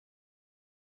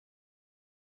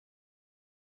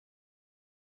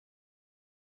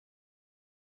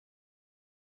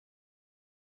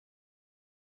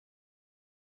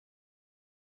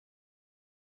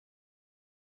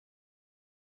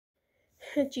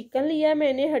Chicken लिया है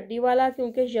मैंने हड्डी वाला,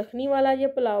 क्योंकि यखनी वाला ये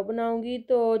पुलाव बनाऊंगी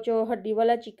तो जो हड्डी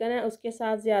वाला चिकन है उसके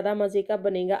साथ ज़्यादा मज़े का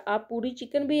बनेगा। आप पूरी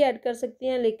चिकन भी ऐड कर सकती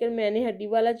हैं, लेकिन मैंने हड्डी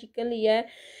वाला चिकन लिया है।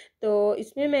 तो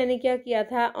इसमें मैंने क्या किया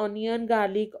था, ऑनियन,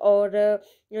 गार्लिक और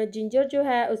जिंजर जो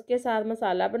है उसके साथ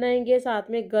मसाला बनाएंगे। साथ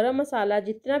में गरम मसाला,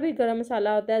 जितना भी गरम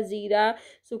मसाला होता है, ज़ीरा,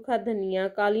 सूखा धनिया,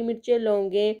 काली मिर्चें,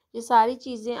 लौंगे, ये सारी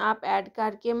चीज़ें आप ऐड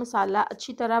करके मसाला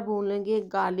अच्छी तरह भून लेंगे।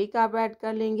 गार्लिक आप ऐड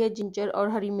कर लेंगे, जिंजर और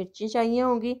हरी मिर्चें चाहिए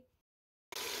होंगी।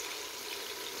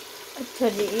 अच्छा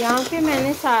जी, यहाँ पे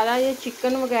मैंने सारा ये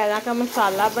चिकन वगैरह का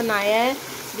मसाला बनाया है।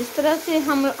 जिस तरह से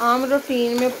हम आम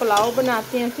रूटीन में पुलाव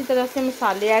बनाते हैं उसी तरह से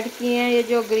मसाले ऐड किए हैं। ये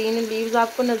जो ग्रीन लीव्स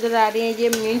आपको नज़र आ रही हैं, ये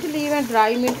मिंट लीव है,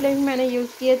 ड्राई मिंट लीव मैंने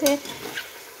यूज़ किए थे।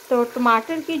 तो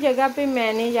टमाटर की जगह पे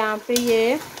मैंने यहाँ पे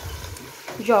ये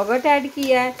योगर्ट ऐड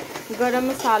किया है। गरम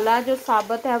मसाला जो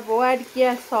साबुत है वो ऐड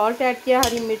किया, सॉल्ट ऐड किया,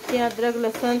 हरी मिर्चें, अदरक,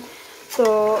 लहसुन। तो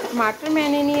टमाटर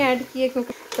मैंने नहीं ऐड किए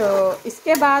क्योंकि तो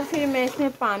इसके बाद फिर मैं इसमें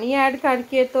पानी ऐड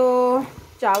करके तो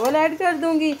चावल ऐड कर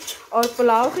दूंगी और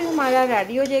पुलाव फिर हमारा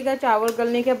रेडी हो जाएगा। चावल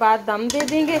गलने के बाद दम दे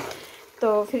देंगे,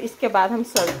 तो फिर इसके बाद हम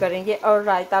सर्व करेंगे और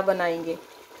रायता बनाएंगे।